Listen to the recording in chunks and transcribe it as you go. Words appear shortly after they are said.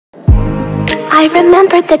I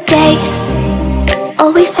remember the days,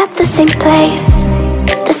 always at the same place,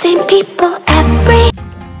 the same people every.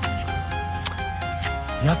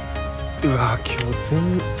 うわ今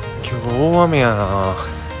日大雨やな。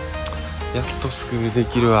やっとスクールで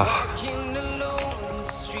きるわ。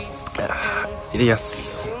イリア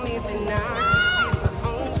ス。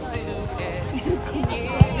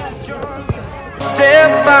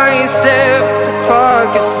Step by step, the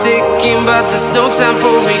clock is ticking, but there's no time for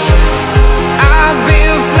regrets. I've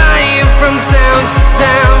been flying from town to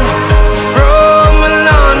town, from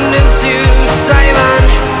London to Taiwan.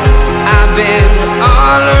 I've been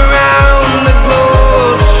all around the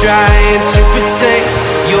globe, trying to protect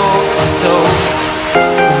your soul.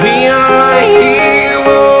 We are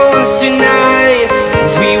heroes tonight,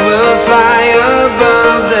 we will fly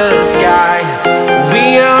above the sky.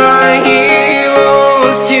 We are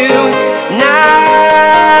heroes tonight.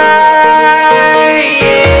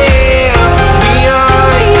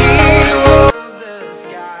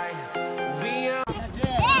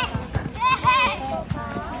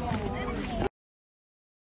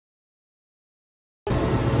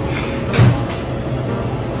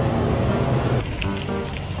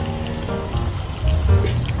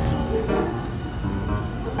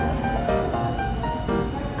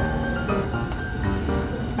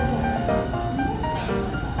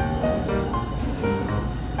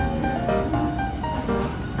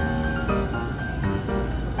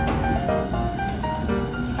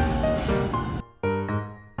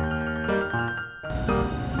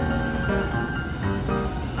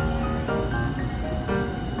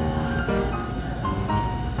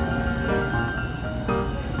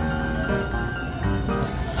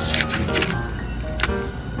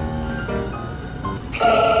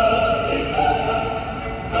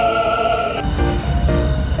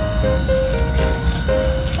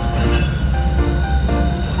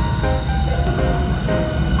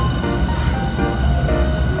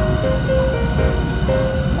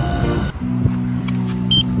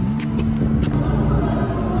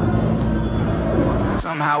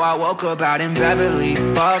 Somehow I woke up out in Beverly,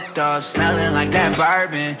 fucked up, smelling like that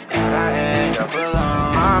bourbon, and I end up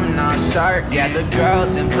alone. I'm not certain. Yeah, the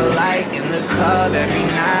girls impolite in the club every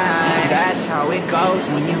night. That's how it goes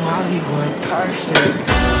when you Hollywood person.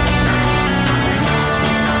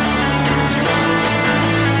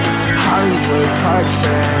 Hollywood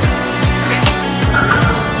person.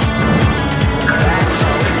 That's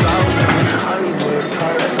how it goes when you Hollywood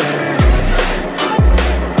person.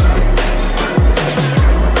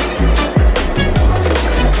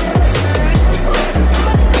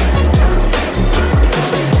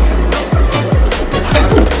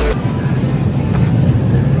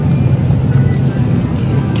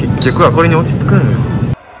結局はこれに落ち着くのよ。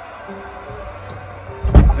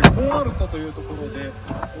ボールトというところで数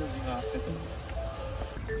字が出ていま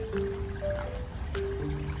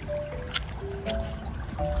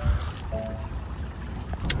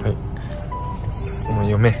す。はい。もう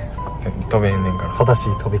読め。飛べへんねんから。正し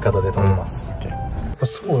い飛び方で飛びます。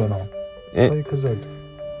そうやな。体育座り。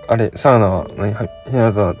あれ、サウナは何？部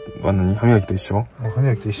屋は何？歯磨きと一緒？歯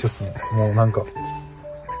磨きと一緒っすね。もうなんか。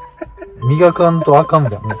磨かんとあかん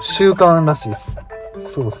みたいな。もう習慣らしいです。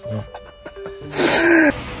そうっすね。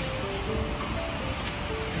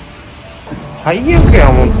最悪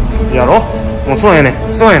や、もう。やろ？もうそうやねん。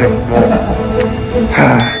そうやねん。もう。は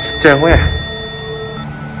ぁ、ちっちゃい子や。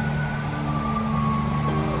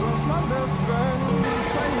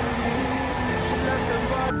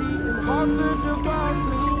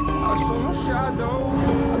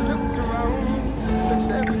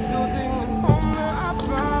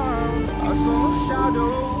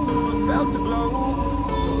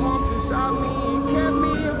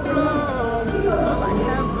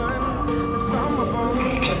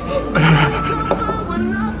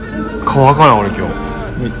乾かない俺今日。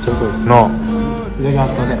めっちゃ遅いです。なあ。いただきま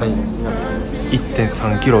す。すいません。はい。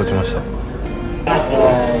1.3 キロ落ちました。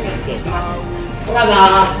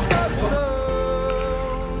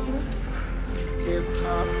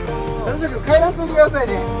大丈夫、帰らんといてください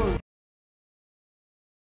ね。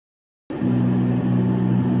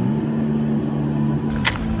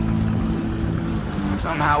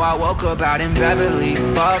Somehow I woke up out in Beverly,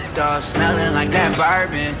 fucked up, smelling like that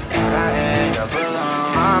bourbon, and I end up alone.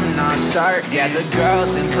 I'm not certain. Yeah, the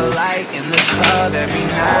girls impolite in the club every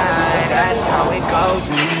night. That's how it goes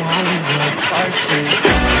when you Hollywood person.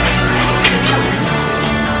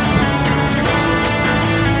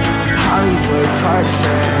 Hollywood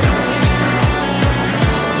person.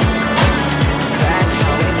 That's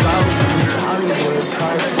how it goes when you Hollywood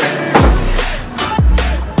person.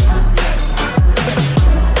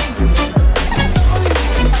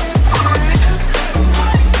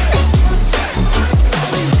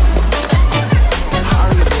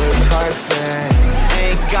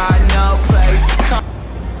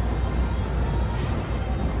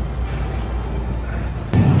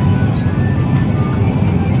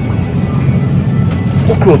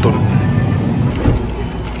 角を取る。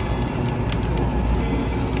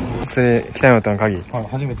それ北山との鍵。はい、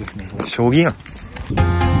初めてですね。将棋やん。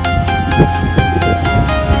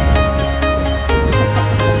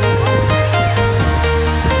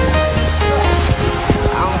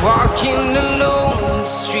Walking alone, the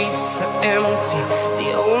streets are empty.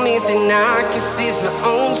 The only thing I can see is my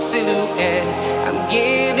own silhouette. I'm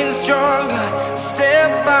getting stronger,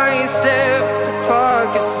 step by step. The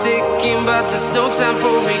clock is ticking, but there's no time for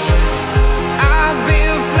regrets. I've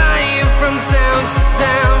been flying from town to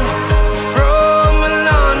town, from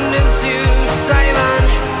London to Taiwan.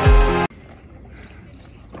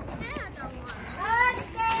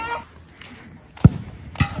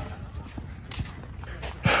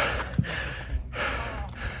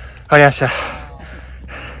 Vale, ya.